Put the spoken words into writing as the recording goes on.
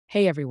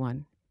Hey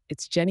everyone,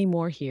 it's Jenny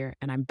Moore here,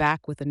 and I'm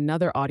back with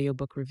another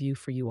audiobook review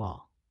for you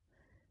all.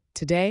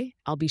 Today,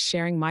 I'll be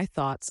sharing my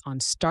thoughts on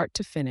Start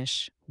to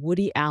Finish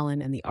Woody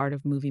Allen and the Art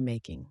of Movie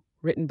Making,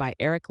 written by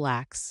Eric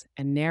Lax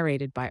and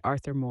narrated by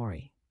Arthur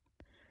Morey.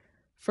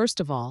 First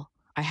of all,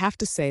 I have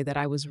to say that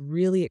I was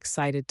really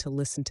excited to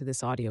listen to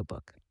this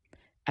audiobook.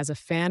 As a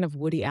fan of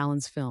Woody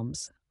Allen's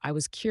films, I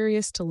was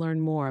curious to learn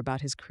more about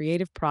his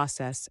creative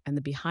process and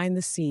the behind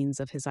the scenes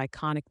of his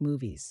iconic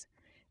movies.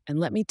 And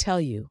let me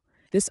tell you,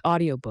 this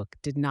audiobook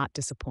did not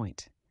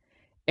disappoint.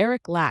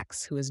 Eric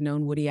Lax, who has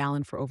known Woody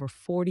Allen for over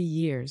 40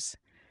 years,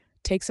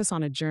 takes us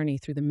on a journey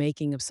through the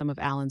making of some of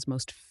Allen's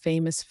most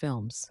famous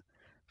films,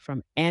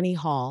 from Annie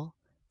Hall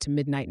to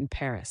Midnight in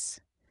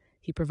Paris.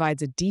 He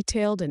provides a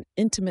detailed and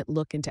intimate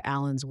look into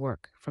Allen's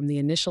work, from the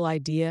initial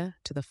idea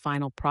to the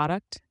final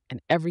product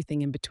and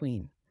everything in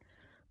between.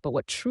 But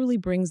what truly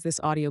brings this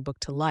audiobook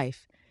to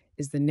life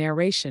is the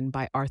narration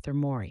by Arthur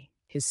Morey.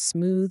 His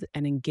smooth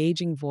and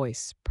engaging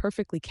voice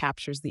perfectly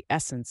captures the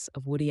essence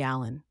of Woody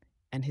Allen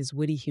and his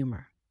witty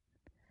humor.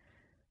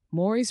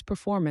 Morey's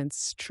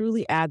performance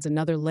truly adds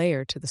another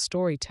layer to the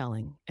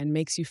storytelling and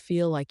makes you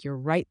feel like you're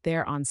right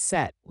there on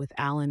set with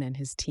Allen and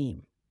his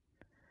team.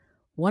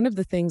 One of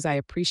the things I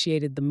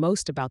appreciated the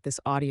most about this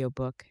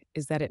audiobook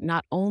is that it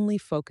not only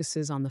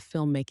focuses on the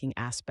filmmaking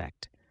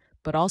aspect,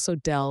 but also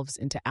delves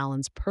into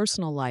Allen's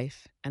personal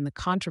life and the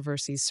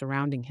controversies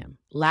surrounding him.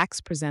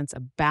 Lax presents a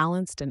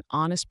balanced and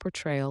honest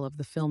portrayal of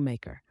the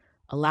filmmaker,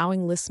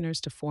 allowing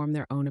listeners to form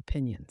their own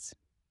opinions.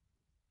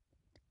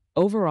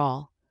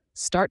 Overall,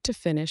 Start to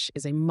Finish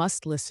is a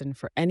must-listen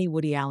for any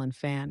Woody Allen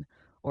fan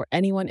or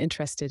anyone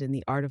interested in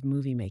the art of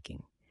movie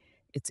making.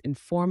 It's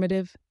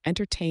informative,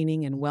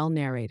 entertaining, and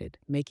well-narrated,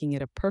 making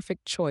it a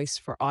perfect choice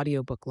for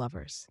audiobook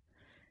lovers.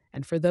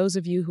 And for those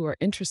of you who are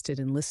interested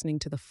in listening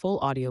to the full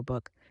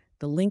audiobook,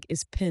 the link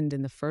is pinned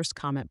in the first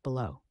comment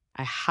below.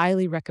 I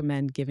highly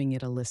recommend giving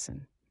it a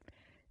listen.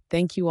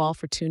 Thank you all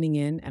for tuning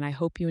in, and I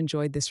hope you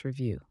enjoyed this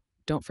review.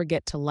 Don't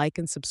forget to like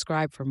and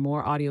subscribe for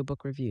more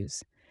audiobook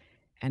reviews.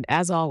 And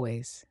as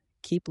always,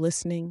 keep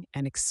listening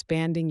and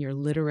expanding your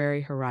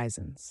literary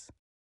horizons.